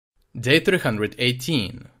Day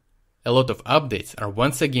 318. A lot of updates are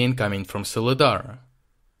once again coming from Soledar.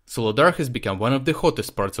 Soledar has become one of the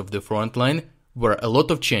hottest parts of the front line, where a lot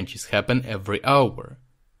of changes happen every hour.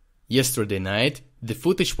 Yesterday night, the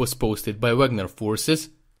footage was posted by Wagner forces,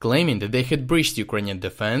 claiming that they had breached Ukrainian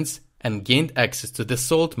defense and gained access to the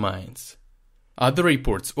salt mines. Other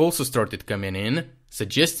reports also started coming in,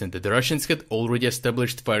 suggesting that the Russians had already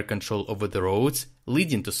established fire control over the roads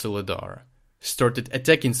leading to Soledar, started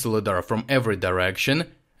attacking Soledar from every direction,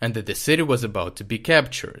 and that the city was about to be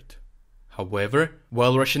captured. However,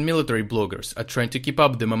 while Russian military bloggers are trying to keep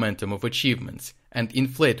up the momentum of achievements and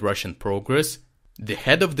inflate Russian progress, the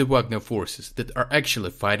head of the Wagner forces that are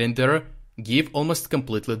actually fighting there gave almost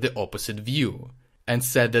completely the opposite view, and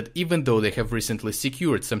said that even though they have recently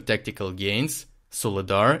secured some tactical gains,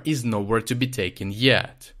 Soledar is nowhere to be taken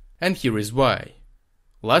yet. And here is why.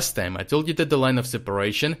 Last time I told you that the line of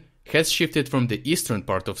separation has shifted from the eastern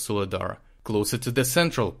part of Soledar closer to the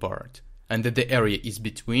central part, and that the area is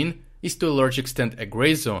between is to a large extent a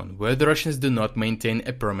gray zone where the Russians do not maintain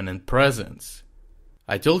a permanent presence.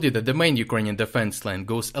 I told you that the main Ukrainian defense line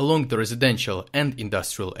goes along the residential and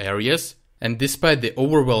industrial areas, and despite the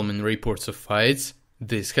overwhelming reports of fights,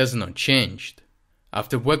 this has not changed.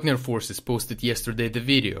 After Wagner forces posted yesterday the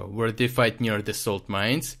video where they fight near the salt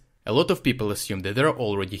mines, a lot of people assume that they are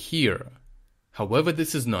already here. However,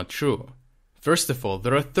 this is not true. First of all,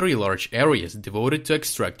 there are 3 large areas devoted to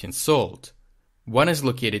extracting salt. One is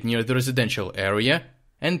located near the residential area,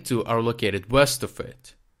 and 2 are located west of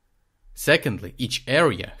it. Secondly, each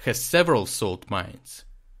area has several salt mines.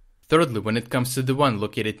 Thirdly, when it comes to the one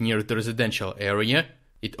located near the residential area,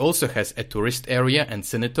 it also has a tourist area and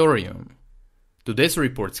sanatorium. Today's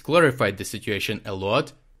reports clarified the situation a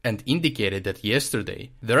lot and indicated that yesterday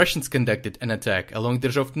the Russians conducted an attack along the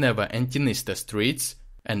Zhovtneva and Tinysta streets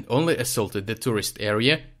and only assaulted the tourist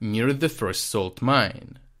area near the first salt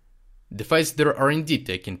mine. The fights there are indeed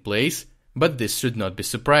taking place, but this should not be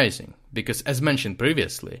surprising, because as mentioned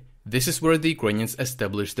previously, this is where the Ukrainians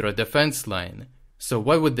established their defense line, so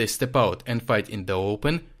why would they step out and fight in the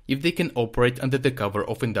open if they can operate under the cover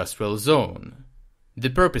of industrial zone? The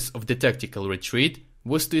purpose of the tactical retreat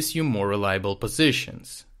was to assume more reliable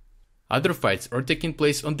positions. Other fights are taking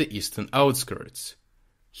place on the eastern outskirts.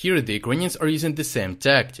 Here the Ukrainians are using the same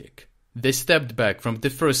tactic. They stepped back from the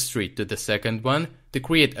first street to the second one to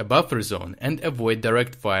create a buffer zone and avoid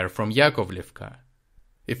direct fire from Yakovlivka.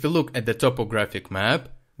 If we look at the topographic map,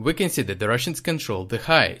 we can see that the Russians control the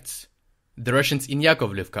heights. The Russians in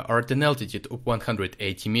Yakovlivka are at an altitude of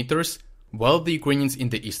 180 meters, while the Ukrainians in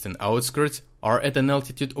the eastern outskirts are at an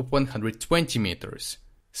altitude of 120 meters,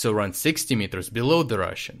 so around 60 meters below the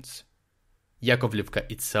Russians. Yakovlivka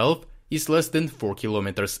itself is less than 4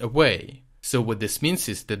 kilometers away, so what this means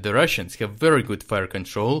is that the Russians have very good fire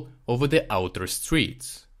control over the outer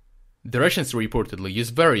streets. The Russians reportedly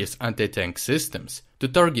use various anti-tank systems to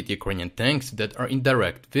target Ukrainian tanks that are in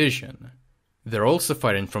direct vision. They're also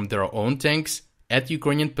firing from their own tanks at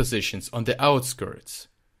Ukrainian positions on the outskirts.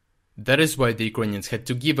 That is why the Ukrainians had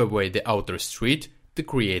to give away the outer street to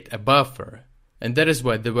create a buffer, and that is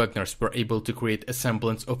why the Wagners were able to create a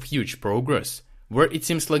semblance of huge progress, where it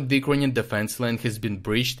seems like the Ukrainian defense line has been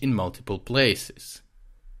breached in multiple places.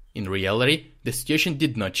 In reality, the situation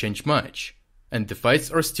did not change much, and the fights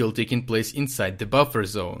are still taking place inside the buffer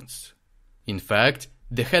zones. In fact,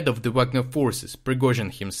 the head of the Wagner forces,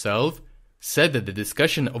 Prigozhin himself, said that the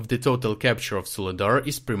discussion of the total capture of Soledar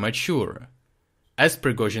is premature. As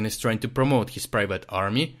Prigozhin is trying to promote his private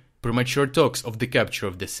army, premature talks of the capture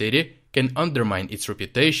of the city can undermine its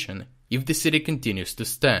reputation if the city continues to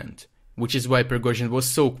stand, which is why Prigozhin was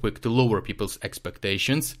so quick to lower people's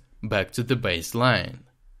expectations back to the baseline.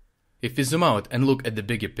 If we zoom out and look at the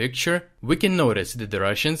bigger picture, we can notice that the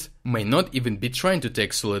Russians may not even be trying to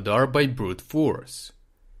take Soledar by brute force.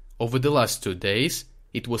 Over the last 2 days,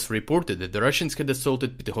 it was reported that the Russians had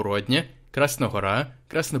assaulted Pitgorodnya, Krasnogora,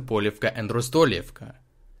 Krasnopolivka and Rozdolivka.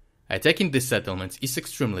 Attacking these settlements is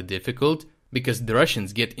extremely difficult because the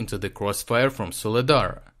Russians get into the crossfire from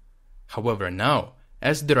Soledar. However, now,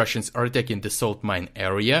 as the Russians are attacking the salt mine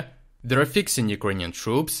area, they are fixing Ukrainian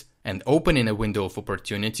troops and opening a window of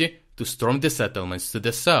opportunity to storm the settlements to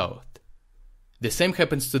the south. The same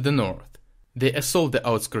happens to the north. They assault the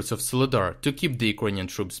outskirts of Soledar to keep the Ukrainian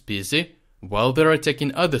troops busy, while they are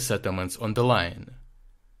attacking other settlements on the line.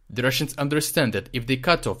 The Russians understand that if they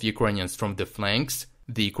cut off Ukrainians from the flanks,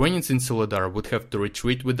 the Ukrainians in Soledar would have to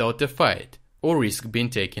retreat without a fight, or risk being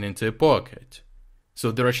taken into a pocket.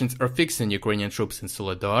 So the Russians are fixing Ukrainian troops in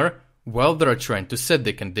Soledar, while they are trying to set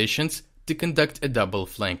the conditions to conduct a double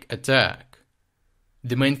flank attack.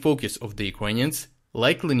 The main focus of the Ukrainians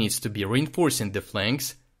likely needs to be reinforcing the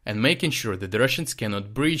flanks and making sure that the Russians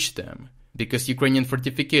cannot breach them, because Ukrainian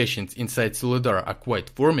fortifications inside Soledar are quite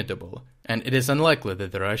formidable, and it is unlikely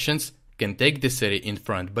that the Russians can take the city in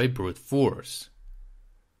front by brute force.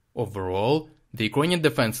 Overall, the Ukrainian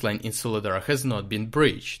defense line in Soledar has not been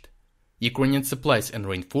breached. Ukrainian supplies and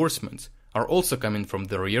reinforcements are also coming from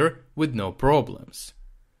the rear with no problems.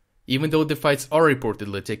 Even though the fights are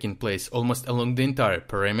reportedly taking place almost along the entire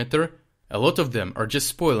perimeter, a lot of them are just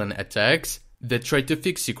spoiling attacks that try to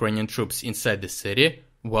fix Ukrainian troops inside the city,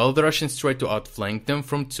 while the Russians try to outflank them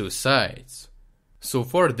from two sides. So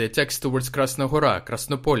far, the attacks towards Krasnohora,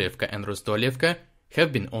 Krasnopolievka and Rozdolievka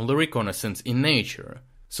have been only reconnaissance in nature,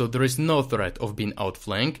 so there is no threat of being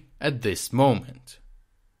outflanked at this moment.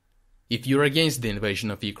 If you're against the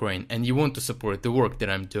invasion of Ukraine and you want to support the work that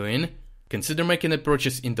I'm doing, consider making a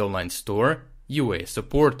purchase in the online store, UA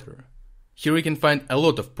Supporter. Here you can find a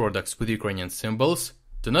lot of products with Ukrainian symbols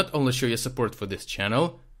to not only show your support for this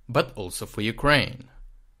channel, but also for Ukraine.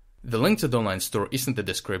 The link to the online store is in the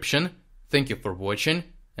description. Thank you for watching,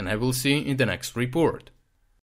 and I will see you in the next report.